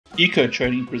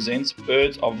EcoTraining presents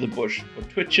Birds of the Bush for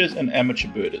twitchers and amateur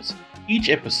birders. Each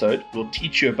episode will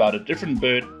teach you about a different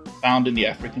bird found in the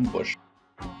African bush.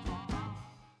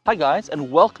 Hi guys, and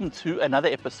welcome to another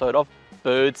episode of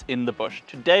Birds in the Bush.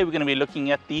 Today we're going to be looking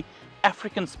at the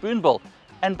African Spoonbill.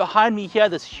 And behind me here,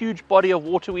 this huge body of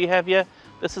water we have here,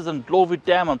 this is in Glorwood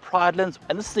Dam on Pridelands,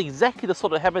 and this is exactly the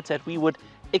sort of habitat we would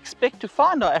expect to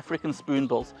find our African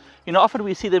spoonbills. You know, often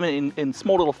we see them in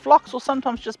small little flocks or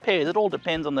sometimes just pairs. It all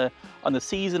depends on the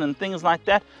season and things like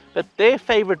that. But their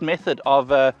favorite method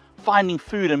of finding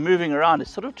food and moving around is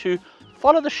sort of to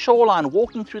follow the shoreline,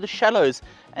 walking through the shallows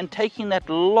and taking that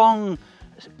long,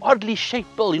 oddly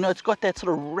shaped bill. You know, it's got that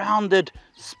sort of rounded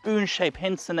spoon shape,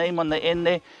 hence the name on the end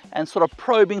there, and sort of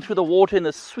probing through the water in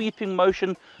a sweeping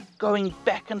motion, going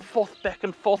back and forth,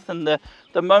 and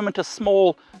the moment a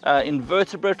small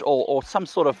invertebrate or some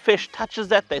sort of fish touches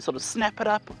that, they sort of snap it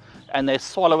up and they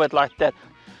swallow it like that.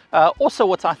 Also,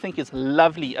 what I think is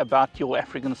lovely about your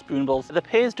African spoonbills, the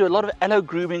pairs do a lot of aloe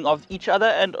grooming of each other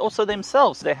and also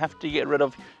themselves. They have to get rid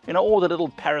of, you know, all the little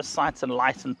parasites and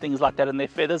lice and things like that in their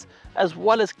feathers, as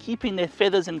well as keeping their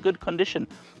feathers in good condition.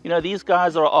 You know, these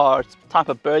guys are a type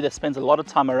of bird that spends a lot of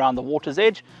time around the water's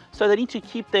edge, so they need to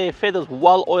keep their feathers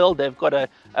well oiled. They've got a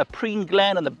preen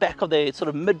gland on the back of their sort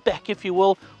of mid-back, if you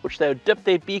will, which they'll dip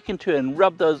their beak into and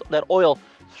rub that oil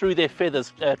through their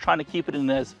feathers, trying to keep it in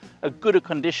as good a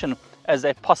condition as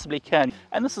they possibly can.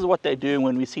 And this is what they do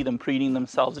when we see them preening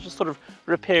themselves. They're just sort of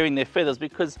repairing their feathers,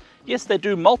 because yes, they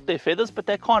do molt their feathers, but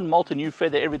they can't molt a new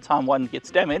feather every time one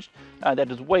gets damaged. That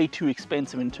is way too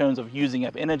expensive in terms of using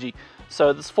up energy.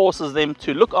 So this forces them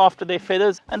to look after their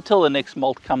feathers until the next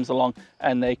molt comes along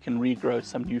and they can regrow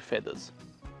some new feathers.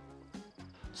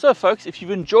 So folks, if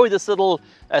you've enjoyed this little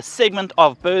segment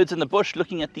of Birds in the Bush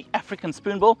looking at the African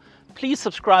Spoonbill, please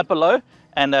subscribe below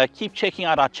and keep checking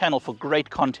out our channel for great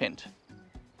content.